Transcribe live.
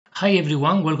Hi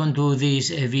everyone, welcome to this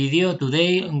video.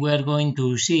 Today we are going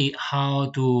to see how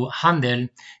to handle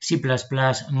C++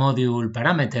 module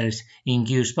parameters in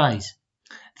Qspice.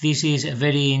 This is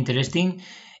very interesting.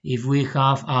 If we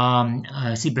have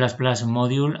a C++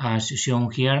 module as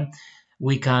shown here,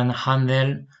 we can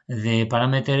handle the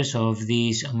parameters of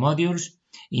these modules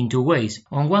in two ways.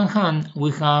 On one hand,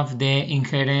 we have the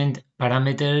inherent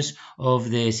parameters of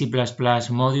the C++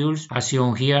 modules as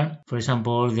shown here. For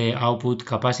example, the output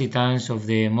capacitance of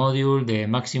the module, the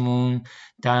maximum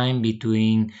time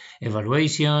between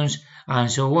evaluations,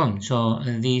 and so on. So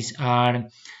these are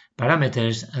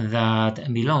parameters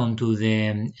that belong to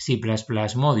the C++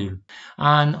 module.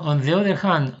 And on the other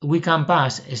hand, we can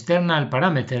pass external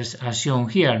parameters as shown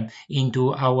here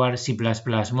into our C++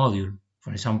 module.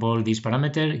 For example, this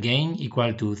parameter gain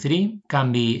equal to 3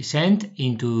 can be sent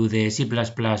into the C++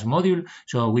 module,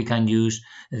 so we can use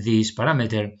this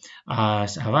parameter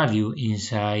as a value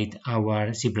inside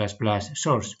our C++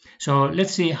 source. So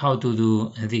let's see how to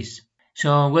do this.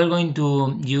 So we're going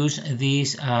to use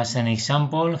this as an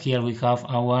example. Here we have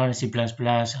our C++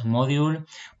 module.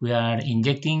 We are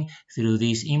injecting through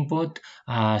this input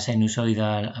a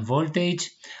sinusoidal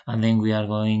voltage, and then we are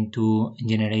going to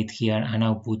generate here an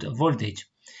output voltage.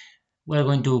 We're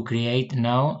going to create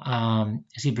now a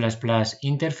C++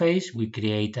 interface. We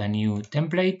create a new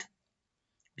template.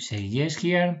 We say yes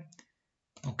here.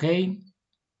 Okay.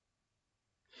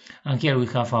 And here we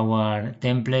have our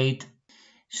template.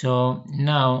 So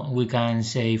now we can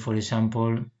say, for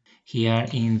example, here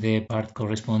in the part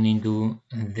corresponding to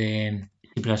the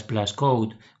C++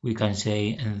 code, we can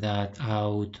say that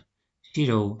out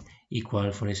 0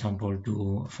 equal, for example,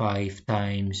 to 5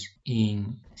 times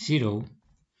in 0.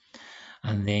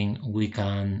 And then we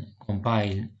can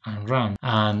compile and run,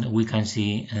 and we can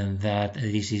see that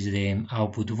this is the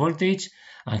output voltage,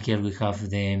 and here we have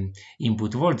the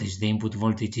input voltage. The input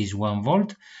voltage is 1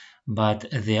 volt. But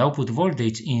the output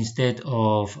voltage, instead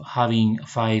of having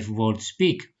 5 volts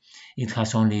peak, it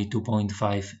has only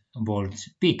 2.5 volts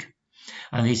peak.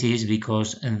 And this is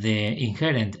because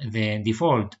the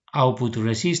default output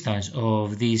resistance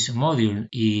of this module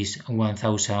is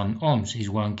 1000 ohms, is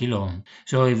 1 kilo ohm.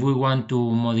 So if we want to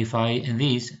modify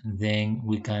this, then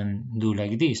we can do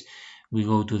like this. We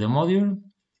go to the module,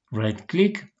 right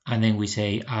click, and then we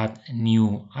say add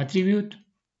new attribute.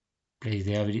 Place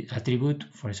the attribute,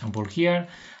 for example, here,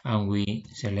 and we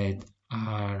select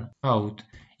R out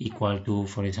equal to,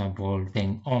 for example,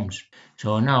 10 ohms.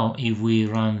 So now if we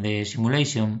run the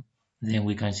simulation, then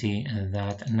we can see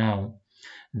that now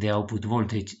the output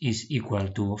voltage is equal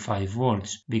to 5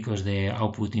 volts because the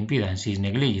output impedance is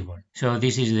negligible. So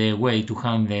this is the way to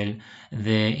handle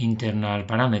the internal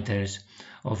parameters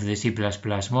of the C++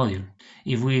 module.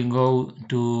 If we go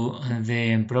to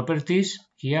the properties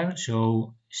here,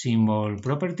 so symbol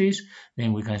properties,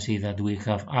 then we can see that we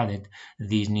have added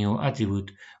this new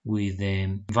attribute with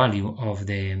the value of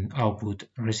the output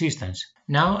resistance.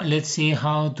 Now let's see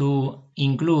how to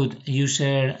include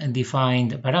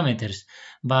user-defined parameters,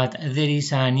 but there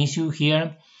is an issue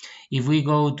here. If we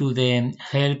go to the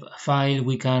help file,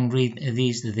 we can read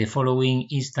the following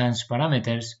instance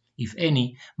parameters, if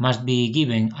any, must be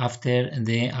given after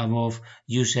the above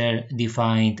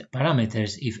user-defined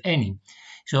parameters, if any.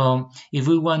 So if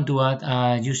we want to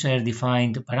add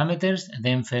user-defined parameters,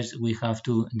 then first we have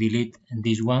to delete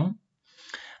this one,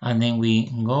 and then we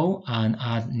go and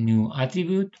add new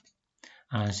attribute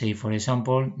and say, for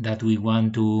example, that we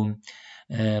want to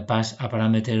pass a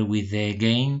parameter with the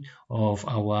gain of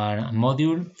our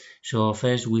module. So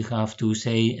first we have to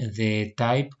say the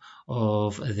type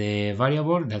of the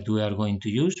variable that we are going to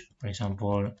use, for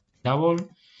example, double,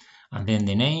 and then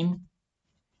the name,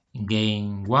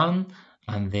 gain 1,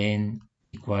 and then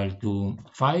equal to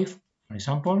 5, for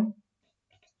example.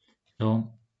 So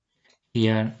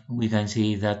here we can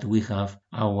see that we have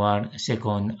our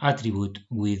second attribute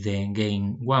with the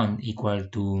gain 1 equal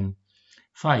to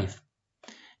 5.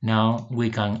 Now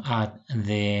we can add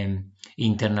the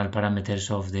internal parameters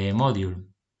of the module.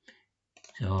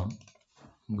 So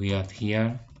we add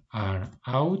here R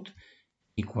out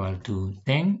equal to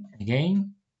 10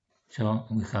 again. So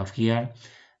we have here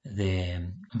the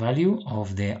value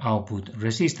of the output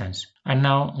resistance. And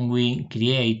now we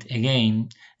create again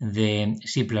the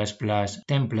C++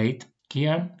 template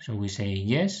here. So we say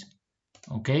yes,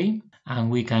 okay. And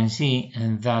we can see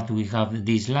that we have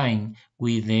this line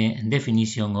with the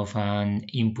definition of an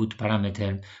input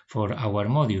parameter for our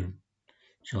module.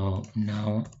 So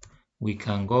now we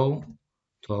can go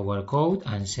to our code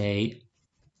and say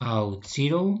out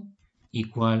 0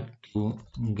 equal to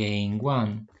gain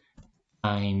 1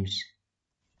 times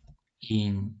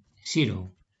in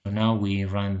 0. now we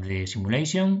run the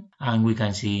simulation and we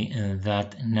can see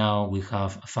that now we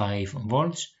have 5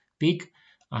 volts peak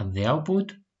at the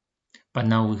output, but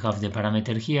now we have the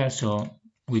parameter here, so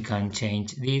we can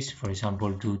change this, for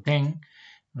example, to 10,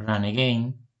 run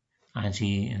again, and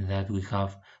see that we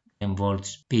have 10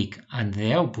 volts peak at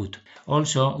the output.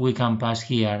 Also, we can pass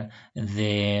here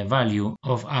the value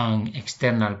of an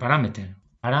external parameter,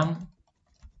 param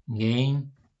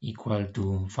gain equal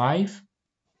to 5,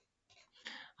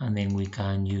 and then we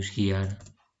can use here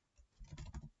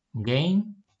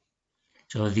gain.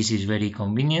 So this is very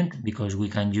convenient because we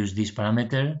can use this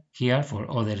parameter here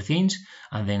for other things,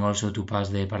 and then also to pass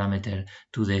the parameter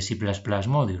to the C++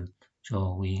 module.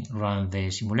 So we run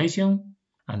the simulation,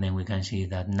 and then we can see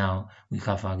that now we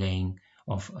have a gain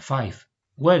of 5.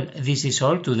 Well, this is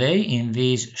all today in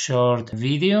this short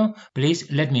video. Please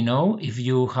let me know if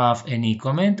you have any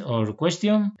comment or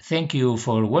question. Thank you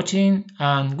for watching,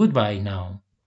 and goodbye now.